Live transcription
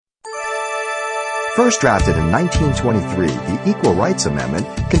First drafted in 1923, the Equal Rights Amendment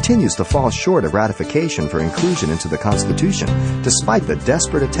continues to fall short of ratification for inclusion into the Constitution, despite the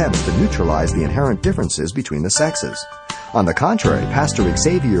desperate attempts to neutralize the inherent differences between the sexes. On the contrary, Pastor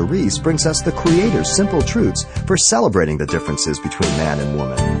Xavier Reese brings us the Creator's simple truths for celebrating the differences between man and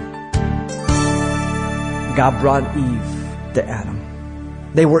woman. God brought Eve to Adam.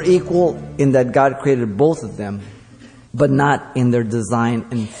 They were equal in that God created both of them, but not in their design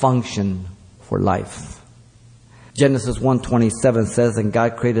and function for life. Genesis 1:27 says, "And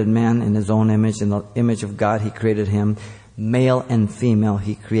God created man in his own image. In the image of God he created him. Male and female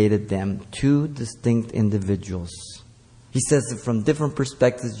he created them." Two distinct individuals. He says that from different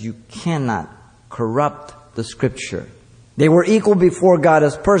perspectives you cannot corrupt the Scripture. They were equal before God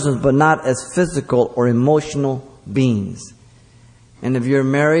as persons, but not as physical or emotional beings. And if you're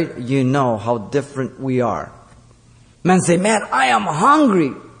married, you know how different we are. Men say, "Man, I am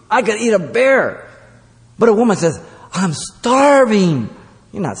hungry. I could eat a bear." But a woman says, "I'm starving."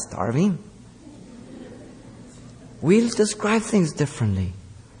 You're not starving. We describe things differently.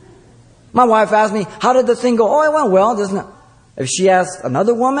 My wife asked me, "How did the thing go?" "Oh, it went well." If she asks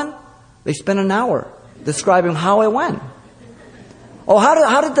another woman, they spend an hour describing how it went. "Oh,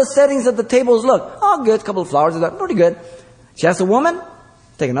 how did the settings of the tables look?" "Oh, good. A couple of flowers. Pretty good." She asks a woman,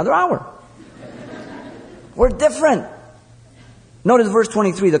 take another hour. We're different. Notice verse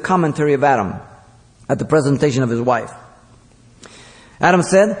 23, the commentary of Adam at the presentation of his wife. Adam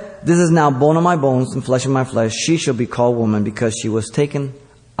said, "This is now bone of my bones and flesh of my flesh. She shall be called woman because she was taken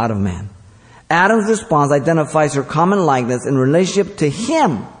out of man." Adam's response identifies her common likeness in relationship to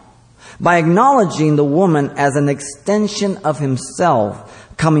him by acknowledging the woman as an extension of himself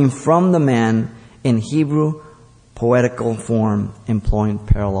coming from the man, in Hebrew poetical form, employing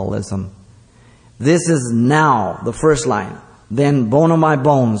parallelism. This is now the first line, then bone of my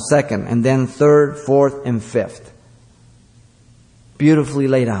bones, second, and then third, fourth, and fifth. Beautifully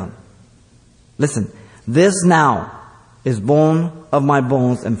laid out. Listen, this now is bone of my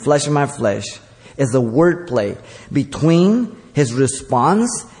bones and flesh of my flesh is a wordplay between his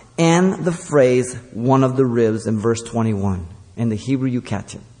response and the phrase, one of the ribs, in verse 21. In the Hebrew, you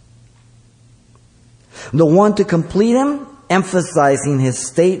catch it. The one to complete him, emphasizing his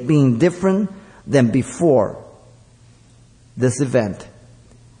state being different than before this event.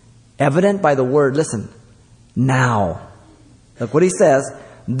 Evident by the word, listen, now. Look what he says.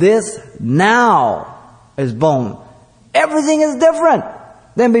 This now is bone. Everything is different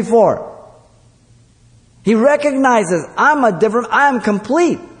than before. He recognizes, I am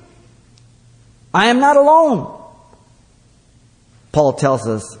complete. I am not alone. Paul tells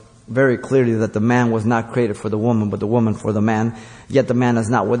us very clearly that the man was not created for the woman, but the woman for the man. Yet the man is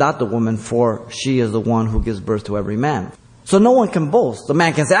not without the woman, for she is the one who gives birth to every man. So no one can boast. The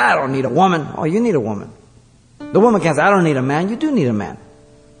man can say, "I don't need a woman." Oh, you need a woman. The woman can say, "I don't need a man." You do need a man.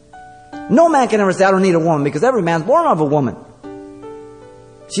 No man can ever say, "I don't need a woman," because every man's born of a woman.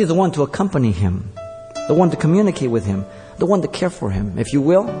 She's the one to accompany him, the one to communicate with him, the one to care for him, if you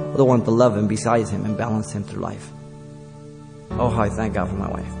will, the one to love him beside him and balance him through life. Oh, how I thank God for my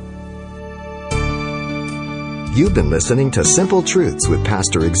wife. You've been listening to Simple Truths with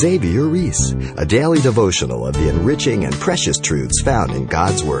Pastor Xavier Reese, a daily devotional of the enriching and precious truths found in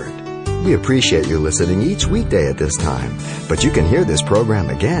God's Word. We appreciate you listening each weekday at this time, but you can hear this program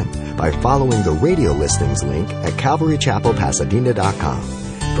again by following the radio listings link at CalvaryChapelPasadena.com.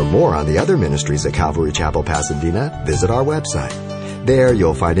 For more on the other ministries at Calvary Chapel Pasadena, visit our website. There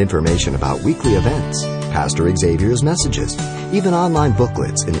you'll find information about weekly events, Pastor Xavier's messages, even online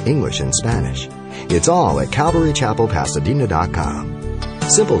booklets in English and Spanish. It's all at CalvaryChapelPasadena.com.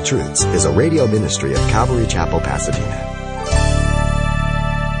 Simple Truths is a radio ministry of Calvary Chapel, Pasadena.